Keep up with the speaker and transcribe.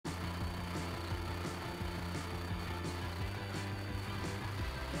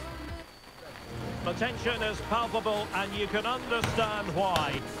The tension is palpable and you can understand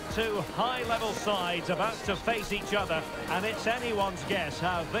why. Two high-level sides about to face each other, and it's anyone's guess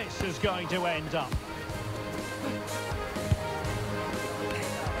how this is going to end up.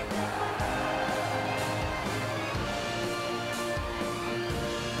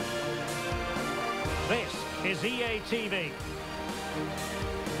 This is EA TV.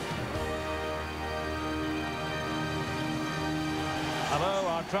 Hello,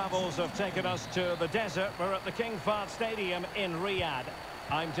 our travels have taken us to the desert. We're at the King Fahd Stadium in Riyadh.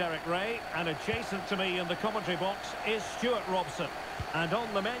 I'm Derek Ray, and adjacent to me in the commentary box is Stuart Robson. And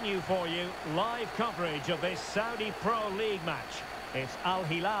on the menu for you, live coverage of this Saudi Pro League match. It's Al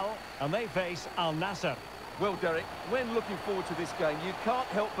Hilal, and they face Al Nassar. Well, Derek, when looking forward to this game, you can't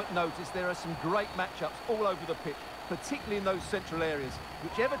help but notice there are some great matchups all over the pitch, particularly in those central areas.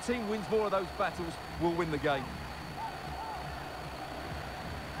 Whichever team wins more of those battles will win the game.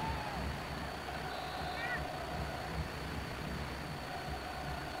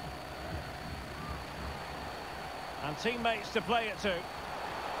 And teammates to play it to.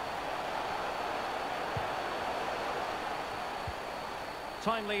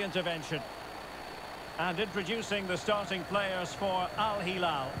 Timely intervention. And introducing the starting players for Al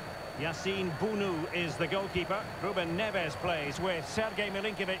Hilal. Yassine Bounou is the goalkeeper. Ruben Neves plays with Sergej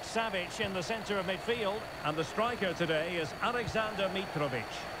Milinkovic-Savic in the centre of midfield. And the striker today is Alexander Mitrovic.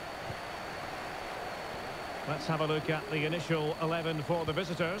 Let's have a look at the initial 11 for the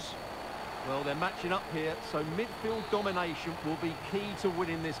visitors. Well, they're matching up here, so midfield domination will be key to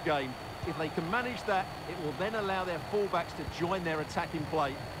winning this game. If they can manage that, it will then allow their fullbacks to join their attacking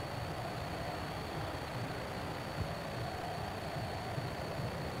play.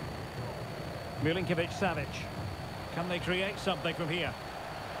 Milinkovic-Savic. Can they create something from here?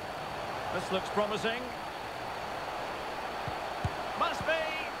 This looks promising. Must be!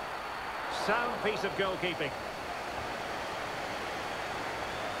 Sound piece of goalkeeping.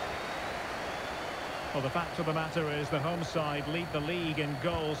 Well, the fact of the matter is the home side lead the league in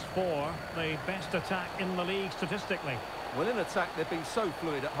goals for. The best attack in the league statistically. Well, in attack, they've been so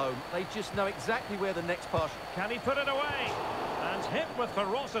fluid at home. They just know exactly where the next pass... Can he put it away? And hit with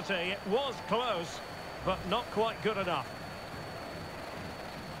ferocity. It was close, but not quite good enough.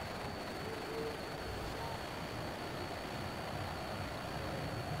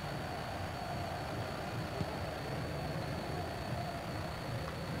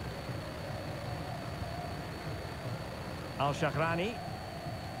 Al-Shahrani.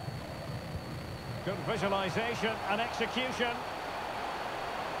 Good visualisation and execution.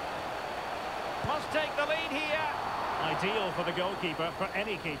 Must take the lead here. Ideal for the goalkeeper, for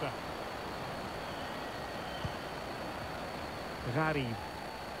any keeper. Gharib.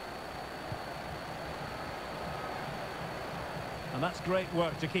 And that's great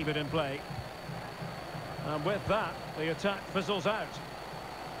work to keep it in play. And with that, the attack fizzles out.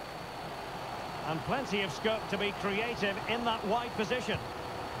 And plenty of scope to be creative in that wide position.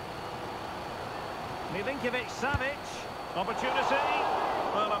 Milinkovic-Savic. Opportunity.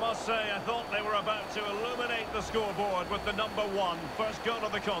 Well, I must say, I thought they were about to illuminate the scoreboard with the number one. First goal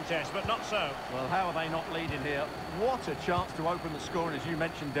of the contest, but not so. Well, how are they not leading here? What a chance to open the scoring, as you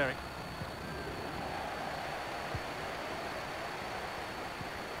mentioned, Derek.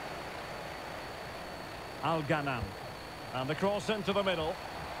 Al-Ghanam. And the cross into the middle.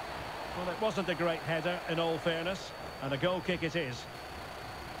 Well, it wasn't a great header, in all fairness, and a goal kick it is.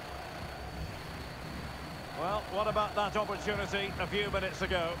 Well, what about that opportunity a few minutes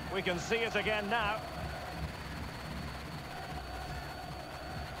ago? We can see it again now.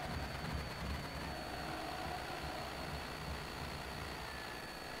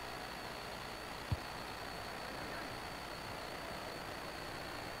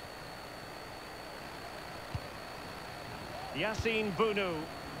 Yassine Bounou.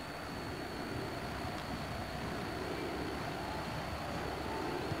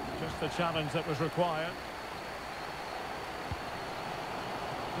 Just the challenge that was required.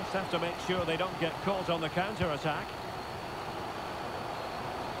 Just have to make sure they don't get caught on the counter-attack.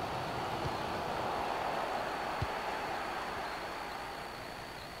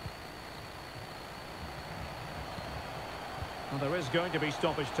 Well, there is going to be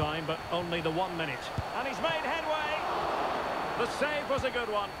stoppage time, but only the 1 minute. And he's made headway! The save was a good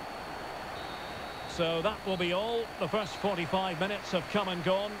one. So that will be all. The first 45 minutes have come and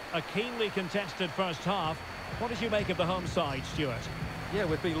gone. A keenly contested first half. What did you make of the home side, Stuart? Yeah,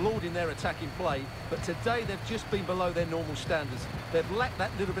 we've been lauding their attacking play, but today they've just been below their normal standards. They've lacked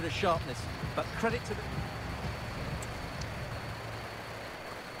that little bit of sharpness, but credit to them.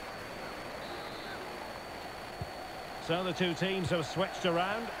 So the two teams have switched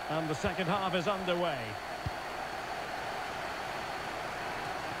around and the second half is underway.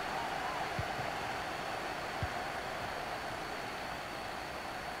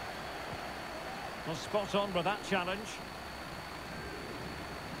 Well, spot on with that challenge.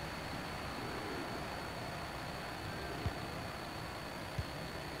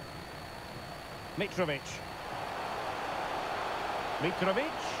 Mitrovic.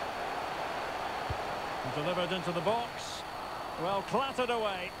 Delivered into the box. Well, clattered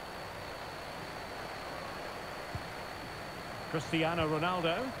away. Cristiano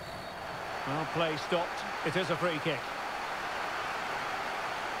Ronaldo. Well, play stopped. It is a free kick.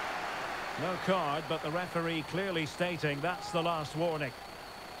 No card, but the referee clearly stating that's the last warning.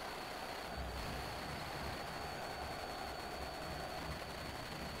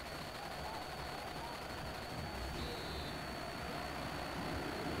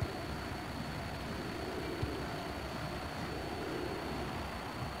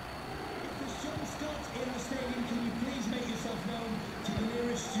 In the stadium, can you please make yourself known to the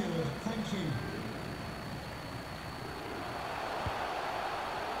nearest steward? Thank you.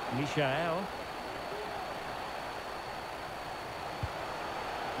 Michael.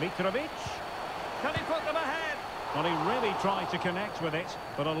 Mitrovic. Can he put them ahead? Well, he really tried to connect with it,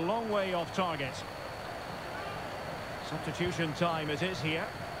 but a long way off target. Substitution time it is here.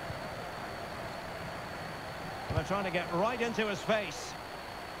 And they're trying to get right into his face.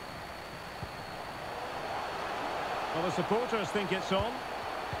 Well, the supporters think it's on.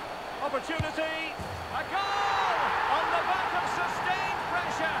 Opportunity! A goal! On the back of sustained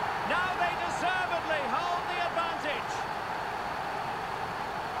pressure. Now they deservedly hold the advantage.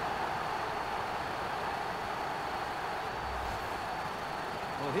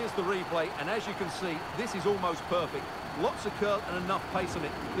 Well, here's the replay, and as you can see, this is almost perfect. Lots of curl and enough pace on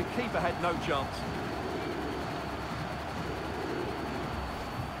it. The keeper had no chance.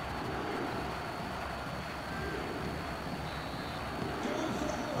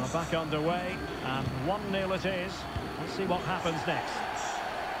 Back underway, and 1-0 it is. Let's see what happens next.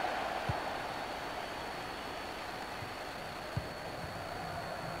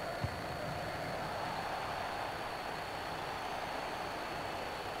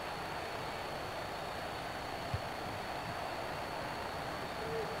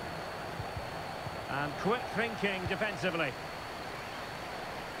 And quick thinking defensively.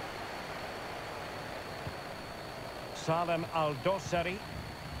 Salem Al-Dossari.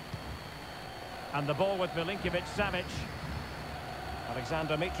 And the ball with Milinkovic-Savic.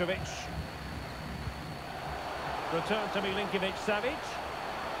 Alexander Mitrovic. Return to Milinkovic-Savic.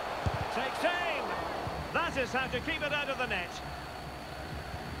 Takes aim! That is how to keep it out of the net.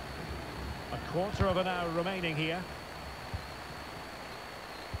 A quarter of an hour remaining here.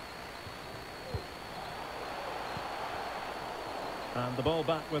 And the ball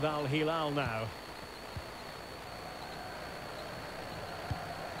back with Hillah now.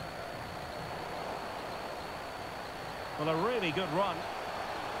 Well, a really good run.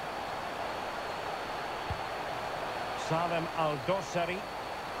 Salem Al-Dossari.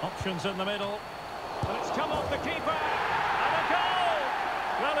 Options in the middle. And it's come off the keeper. And a goal!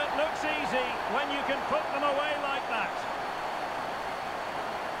 Well, it looks easy when you can put them away like that.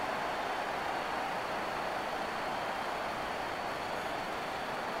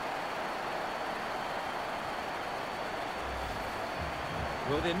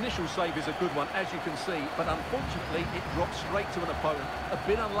 Well, the initial save is a good one, as you can see, but unfortunately it dropped straight to an opponent. A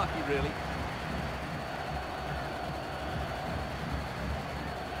bit unlucky, really.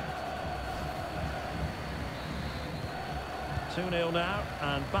 Two 2-0 now,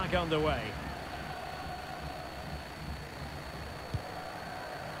 and back underway.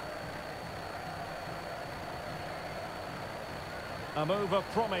 A move of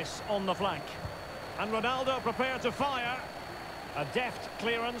promise on the flank. And Ronaldo prepared to fire. A deft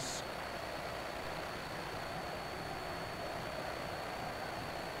clearance.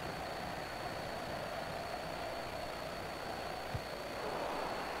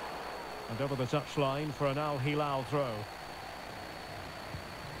 And over the touchline for an Hillah throw.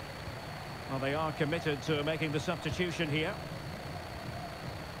 Well, they are committed to making the substitution here.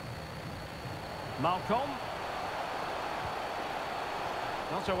 Malcolm.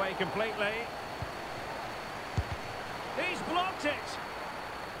 Not away completely. He's blocked it.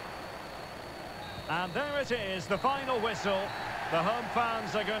 And there it is, the final whistle. The home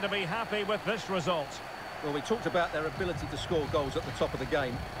fans are going to be happy with this result. Well, we talked about their ability to score goals at the top of the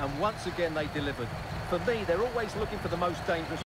game, and once again they delivered. For me, they're always looking for the most dangerous